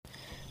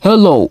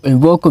Hello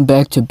and welcome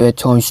back to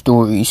Bedtime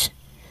Stories.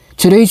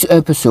 Today's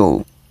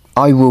episode,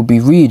 I will be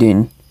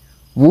reading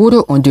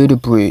Water Under the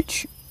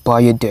Bridge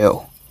by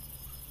Adele.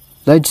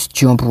 Let's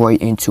jump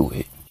right into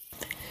it.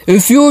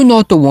 If you're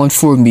not the one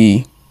for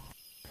me,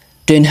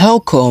 then how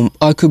come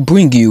I could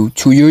bring you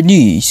to your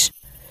knees?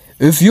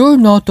 If you're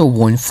not the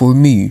one for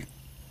me,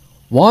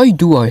 why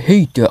do I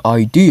hate the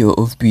idea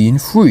of being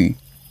free?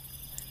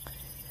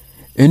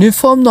 And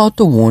if I'm not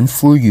the one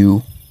for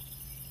you,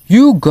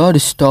 you gotta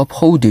stop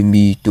holding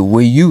me the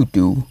way you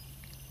do.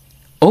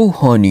 Oh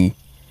honey,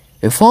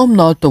 if I'm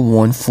not the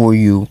one for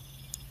you,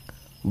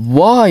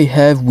 why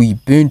have we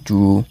been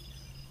through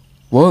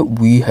what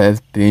we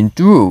have been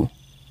through?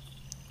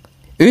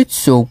 It's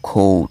so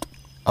cold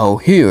out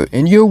here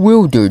in your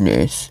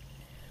wilderness.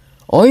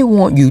 I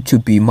want you to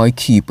be my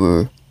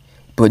keeper,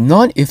 but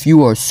not if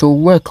you are so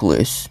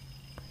reckless.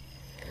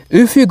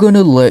 If you're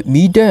gonna let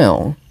me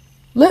down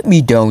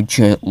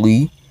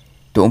gently.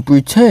 Don't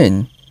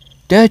pretend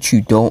that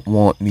you don't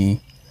want me.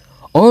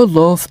 Our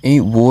love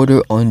ain't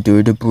water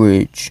under the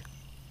bridge.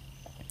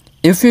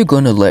 If you're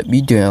gonna let me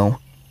down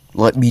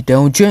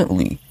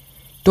gently.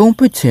 Don't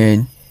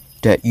pretend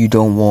that you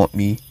don't want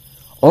me.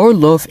 Our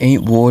love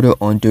ain't water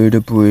under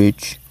the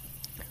bridge.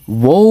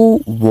 Whoa,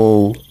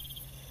 whoa.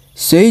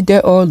 Say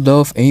that our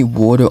love ain't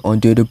water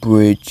under the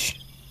bridge.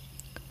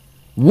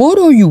 What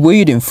are you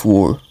waiting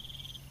for?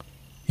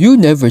 You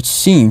never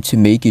seem to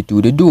make it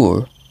through the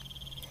door.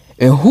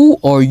 And who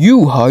are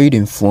you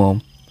hiding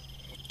from?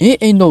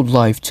 It ain't no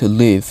life to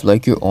live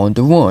like you're on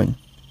the run.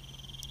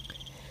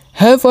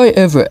 Have I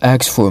ever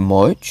asked for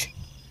much?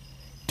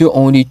 The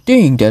only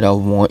thing that I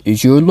want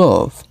is your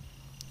love.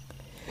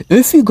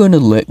 If you're gonna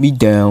let me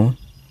down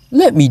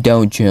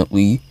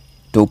gently.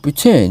 Don't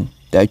pretend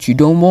that you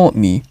don't want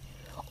me.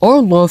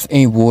 Our love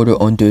ain't water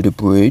under the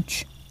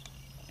bridge.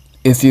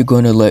 If you're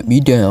gonna let me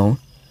down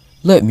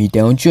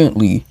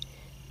gently.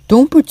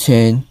 Don't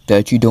pretend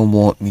that you don't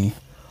want me.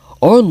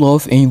 Our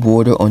love ain't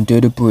water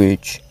under the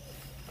bridge.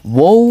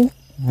 Whoa,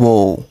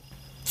 whoa.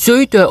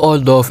 Say that our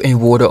love ain't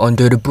water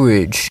under the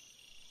bridge.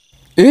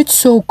 It's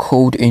so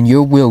cold in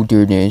your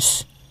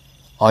wilderness.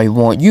 I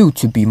want you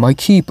to be my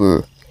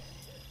keeper,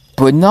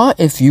 but not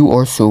if you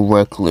are so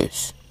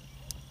reckless.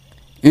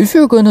 If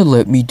you're gonna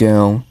let me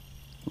down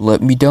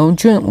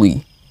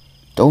gently.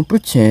 Don't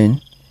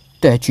pretend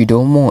that you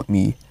don't want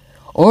me.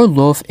 Our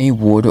love ain't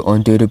water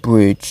under the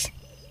bridge.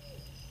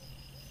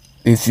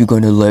 If you're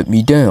gonna let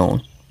me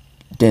down,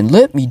 then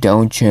let me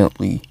down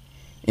gently.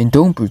 And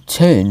don't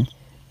pretend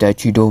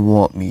that you don't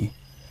want me.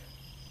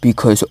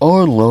 Because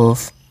our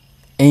love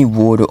ain't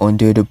water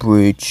under the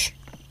bridge.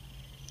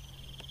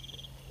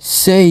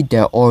 Say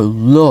that our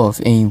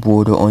love ain't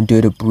water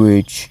under the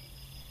bridge.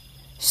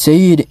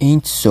 Say it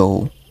ain't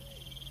so.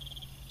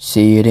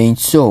 Say it ain't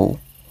so.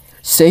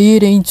 Say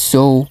it ain't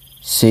so.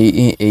 Say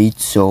it ain't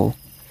so.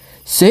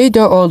 Say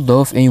that our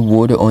love ain't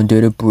water under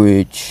the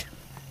bridge.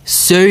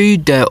 Say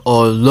that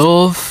our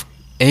love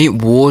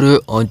ain't water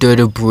under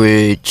the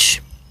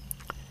bridge.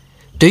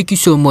 Thank you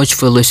so much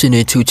for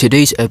listening to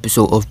today's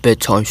episode of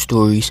Bedtime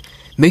Stories.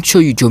 Make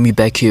sure you join me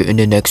back here in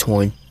the next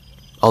one.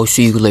 I'll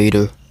see you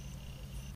later.